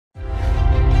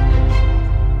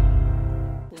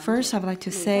First, I would like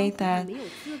to say that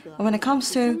when it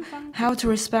comes to how to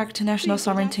respect national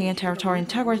sovereignty and territorial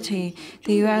integrity,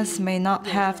 the U.S. may not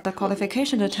have the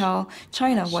qualification to tell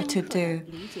China what to do.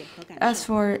 As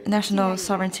for national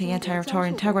sovereignty and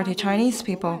territorial integrity, Chinese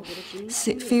people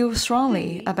feel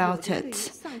strongly about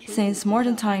it. Since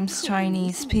modern times,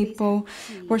 Chinese people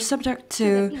were subject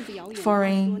to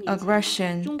foreign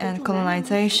aggression and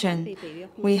colonization.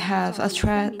 We have a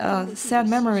sad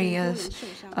memory of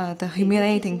the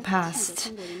humiliating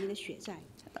past.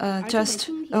 Just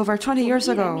over 20 years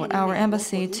ago, our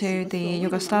embassy to the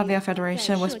Yugoslavia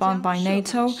Federation was bombed by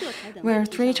NATO, where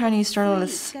 3 Chinese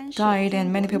journalists died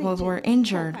and many people were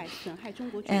injured.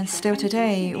 And still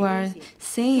today, we're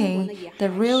seeing the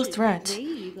real threat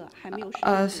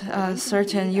of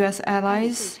certain U.S.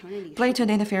 allies'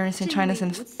 blatant interference in China's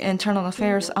internal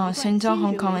affairs on Xinhua,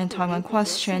 Hong Kong, and Taiwan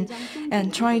question,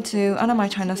 and trying to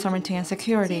undermine China's sovereignty and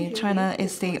security. China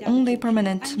is the only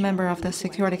permanent member of the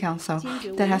Security Council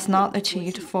that has not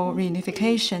achieved full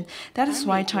reunification. That is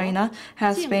why China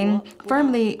has been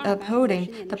firmly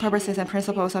upholding the purposes and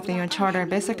principles of the UN Charter,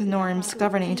 basic norms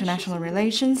governing international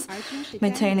relations,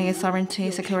 maintaining its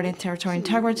sovereignty, security, and territorial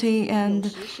integrity,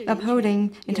 and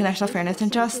upholding international fairness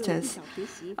and justice.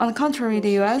 On the contrary,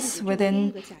 the U.S.,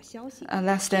 within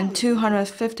less than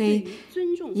 250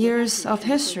 years of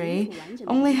history,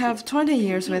 only have 20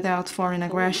 years without foreign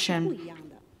aggression.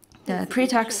 The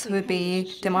pretext would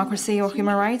be democracy or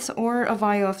human rights or a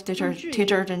vial of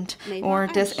detergent or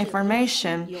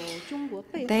disinformation.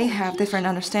 They have different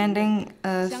understanding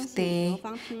of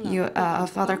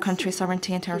other countries'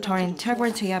 sovereignty and territorial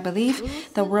integrity. I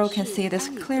believe the world can see this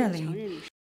clearly.